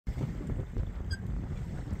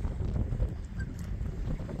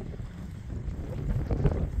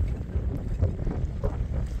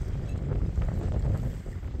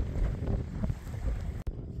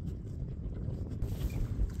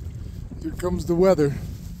comes the weather.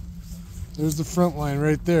 There's the front line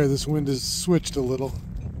right there. This wind has switched a little.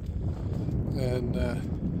 And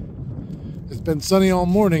it's been sunny all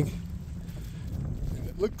morning. And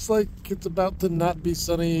it looks like it's about to not be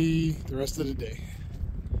sunny the rest of the day.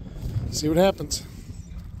 See what happens.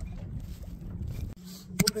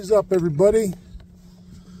 What is up, everybody?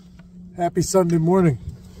 Happy Sunday morning.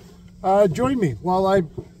 Join me while I'm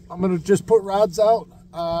going to just put rods out.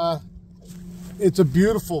 It's a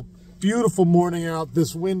beautiful morning out.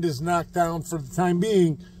 This wind is knocked down for the time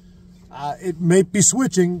being. It may be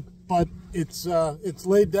switching, but it's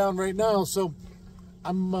laid down right now. So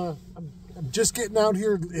I'm just getting out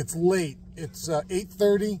here. It's late. It's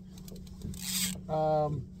 8:30.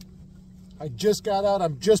 I just got out.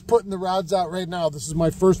 I'm just putting the rods out right now. This is my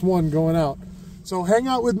first one going out. So hang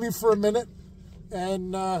out with me for a minute,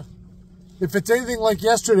 and if it's anything like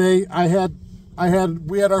yesterday,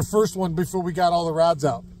 we had our first one before we got all the rods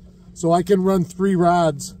out. So I can run 3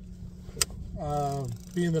 rods,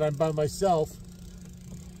 being that I'm by myself.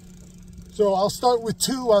 So I'll start with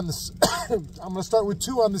 2 on the, I'm going to start with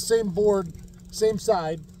 2 on the same board, same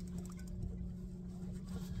side.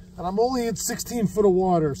 And I'm only in 16 foot of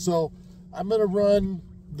water. So I'm going to run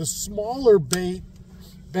the smaller bait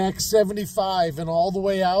back 75 and all the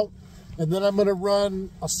way out. And then I'm going to run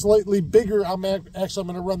a slightly bigger, I'm going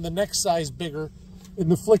to run the next size bigger in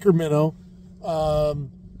the flicker minnow,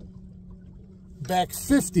 back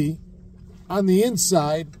 50 on the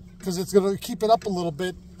inside, because it's going to keep it up a little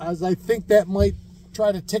bit, as I think that might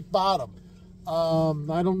try to tick bottom.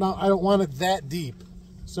 I don't know. I don't want it that deep.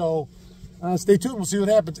 So stay tuned. We'll see what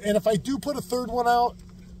happens. And if I do put a third one out,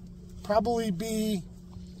 probably be,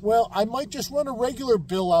 well, I might just run a regular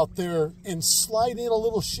bill out there and slide in a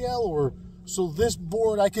little shallower. So this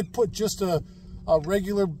board, I could put just a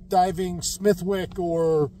regular diving Smithwick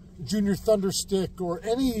or Junior Thunderstick or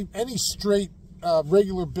any straight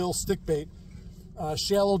regular bill stick bait,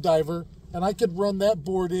 shallow diver, and I could run that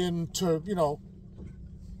board in to,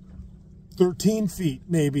 13 feet,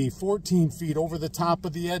 maybe 14 feet over the top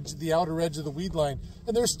of the edge, the outer edge of the weed line.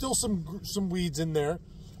 And there's still some weeds in there.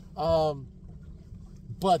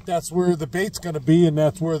 But that's where the bait's going to be, and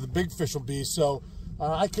that's where the big fish will be. So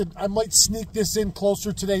I might sneak this in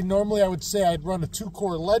closer today. Normally I would say I'd run a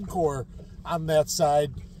 2-core lead core on that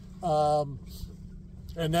side.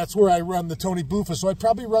 And that's where I run the Tony Buffa. So I'd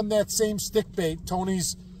probably run that same stick bait,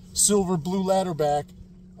 Tony's silver blue ladderback,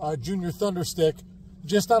 Junior Thunderstick,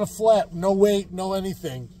 just on a flat, no weight, no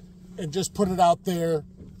anything, and just put it out there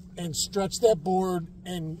and stretch that board,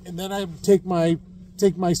 and then I'd take my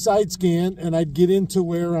side scan, and I'd get into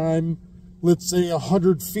where I'm, let's say,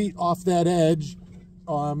 100 feet off that edge,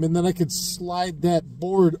 and then I could slide that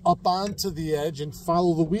board up onto the edge and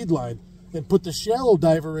follow the weed line and put the shallow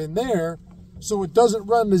diver in there so it doesn't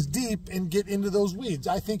run as deep and get into those weeds.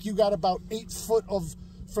 I think you got about 8 foot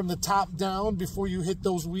from the top down before you hit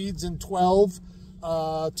those weeds in 12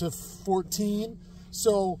 to 14.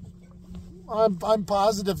 So I'm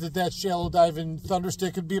positive that shallow diving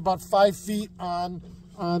Thunderstick could be about 5 feet on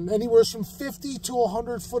anywhere from 50 to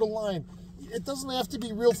 100 foot of line. It doesn't have to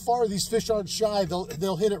be real far. These fish aren't shy.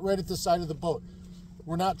 They'll hit it right at the side of the boat.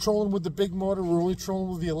 We're not trolling with the big motor. We're only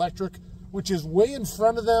trolling with the electric, which is way in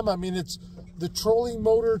front of them. I mean, it's the trolling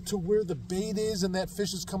motor to where the bait is and that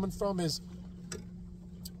fish is coming from is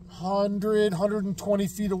 120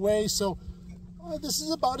 feet away. So this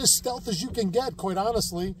is about as stealth as you can get, quite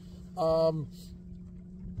honestly. You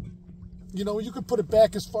could put it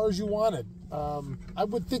back as far as you wanted. I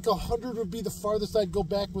would think 100 would be the farthest I'd go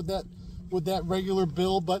back with that regular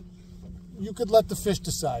bill, but you could let the fish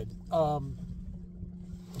decide. So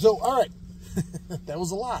all right, that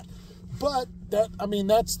was a lot, but that's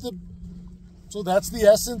the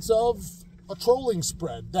essence of a trolling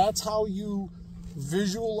spread. That's how you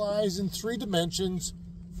visualize in 3 dimensions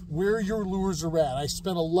where your lures are at. I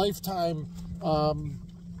spent a lifetime,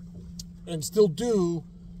 and still do,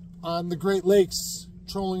 on the Great Lakes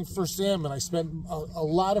trolling for salmon. I spent a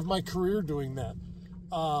lot of my career doing that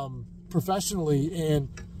professionally, and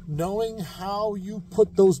knowing how you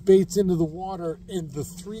put those baits into the water in the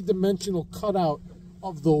 3-dimensional cutout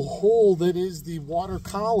of the hole that is the water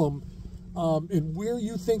column, and where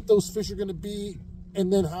you think those fish are going to be,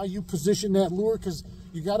 and then how you position that lure, because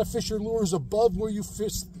you got to fish your lures above where you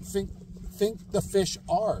think the fish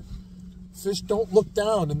are. Fish don't look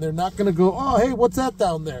down, and they're not going to go, oh, hey, what's that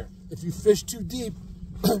down there? If you fish too deep,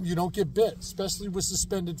 you don't get bit, especially with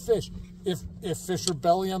suspended fish. If fish are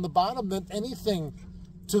belly on the bottom, then anything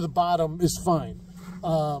to the bottom is fine.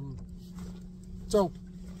 So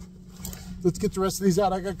let's get the rest of these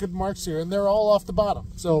out. I got good marks here, and they're all off the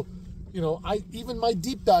bottom. So You know, even my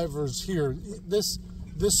deep divers here, this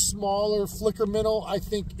smaller flicker minnow, I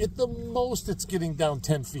think at the most it's getting down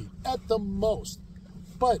 10 feet, at the most.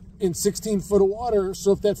 But in 16 foot of water,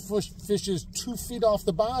 so if that fish is 2 feet off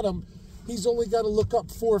the bottom, he's only got to look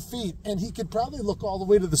up 4 feet, and he could probably look all the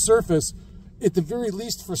way to the surface, at the very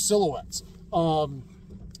least for silhouettes.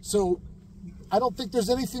 So I don't think there's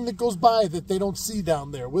anything that goes by that they don't see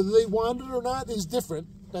down there. Whether they want it or not is different.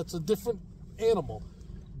 That's a different animal.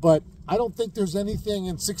 But I don't think there's anything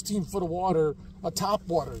in 16 foot of water, a top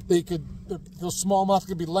water. The smallmouth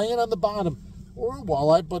could be laying on the bottom, or a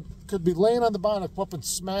walleye, but could be laying on the bottom, come up and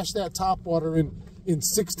smash that top water in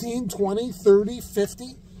 16, 20, 30,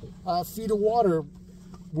 50 feet of water.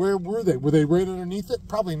 Where were they? Were they right underneath it?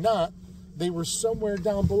 Probably not. They were somewhere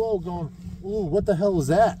down below going, ooh, what the hell is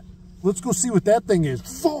that? Let's go see what that thing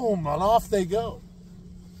is. Boom, and off they go.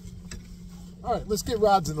 All right, let's get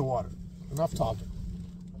rods in the water. Enough talking.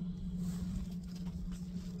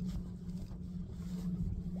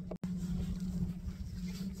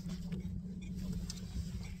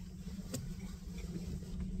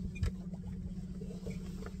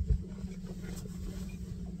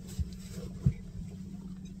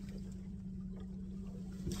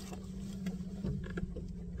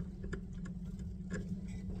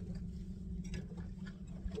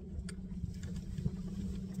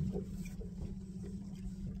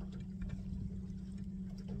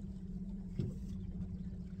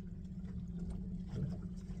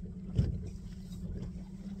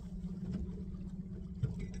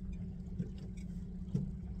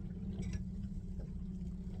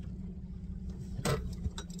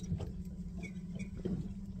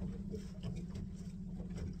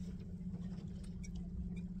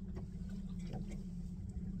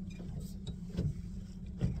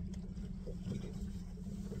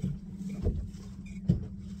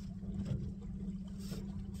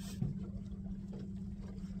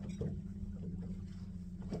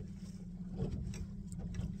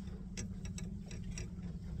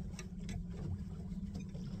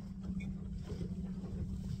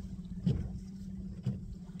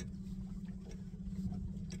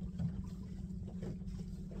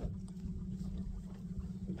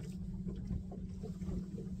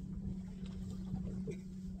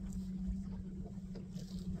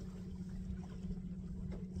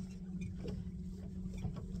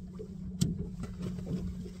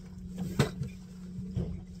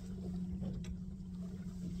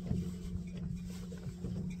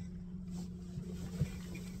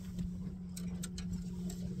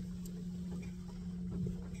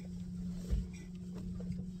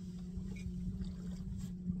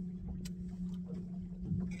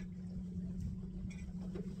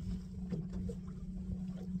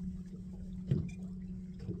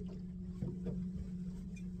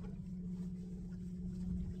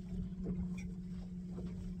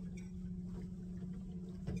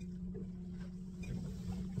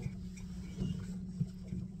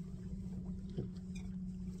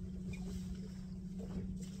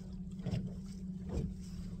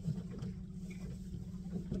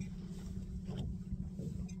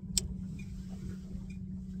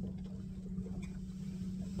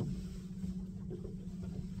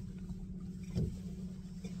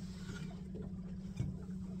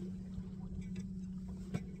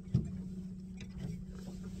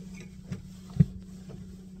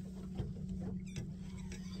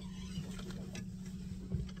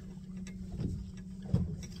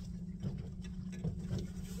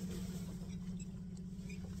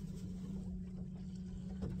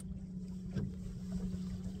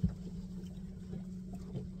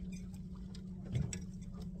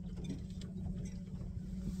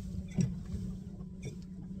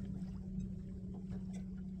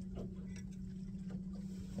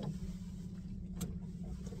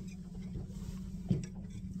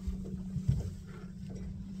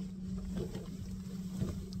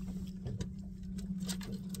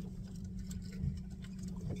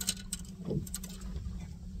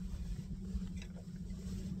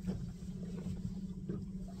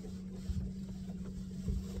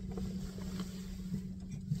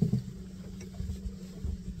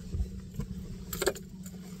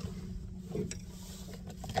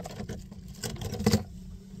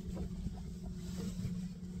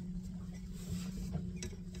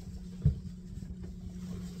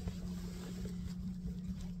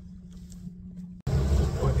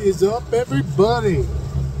 Is up, everybody?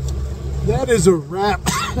 That is a wrap.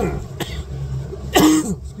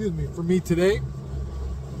 Excuse me, for me today.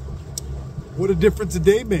 What a difference a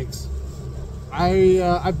day makes.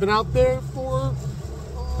 I've been out there for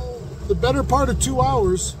the better part of 2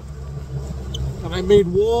 hours, and I made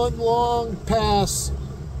one long pass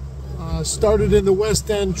Started in the west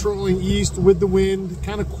end, trolling east with the wind,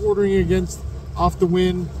 kind of quartering against off the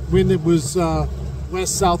wind. Wind that was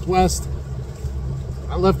west-southwest.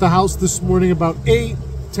 I left the house this morning about 8.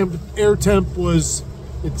 Air temp was,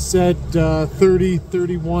 it said 30,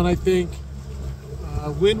 31, I think.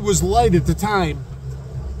 Wind was light at the time.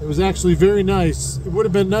 It was actually very nice. It would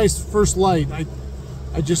have been nice first light. I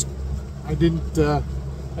didn't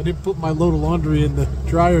put my load of laundry in the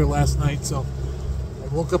dryer last night, so I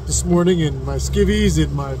woke up this morning in my skivvies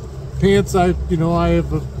and my pants. I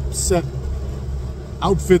have a set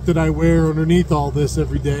outfit that I wear underneath all this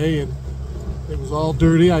every day, and it was all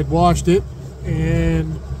dirty. I'd washed it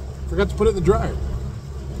and forgot to put it in the dryer.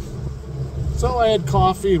 So I had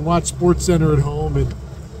coffee and watched SportsCenter at home and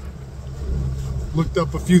looked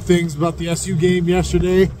up a few things about the SU game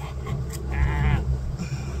yesterday.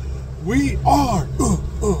 We are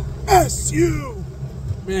SU!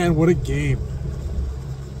 Man, what a game.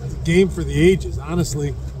 That's a game for the ages,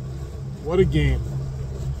 honestly. What a game.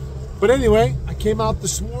 But anyway, I came out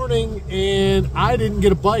this morning and I didn't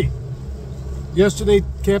get a bite. Yesterday,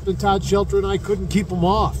 Captain Todd Shelter and I couldn't keep them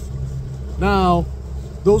off. Now,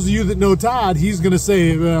 those of you that know Todd, he's going to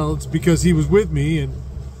say, well, it's because he was with me, and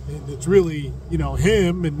it's really,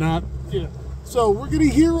 him and not, So we're going to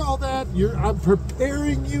hear all that. I'm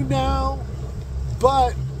preparing you now.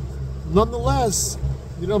 But nonetheless,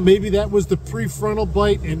 maybe that was the prefrontal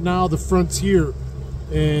bite, and now the front's here.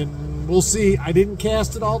 And we'll see. I didn't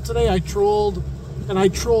cast it all today. I trolled, and I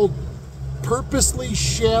trolled purposely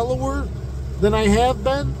shallower than I have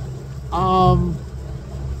been.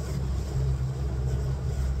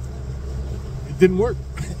 Didn't work.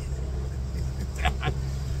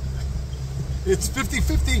 It's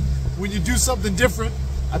 50-50 when you do something different.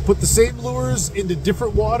 I put the same lures into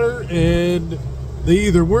different water and they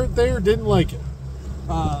either weren't there or didn't like it.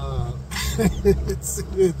 It's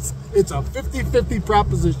a 50-50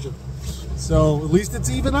 proposition. So at least it's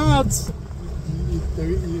even odds.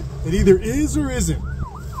 It either is or isn't.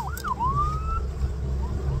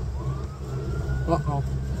 Uh-oh.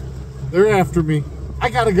 They're after me. I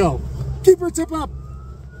gotta go. Keep her tip up.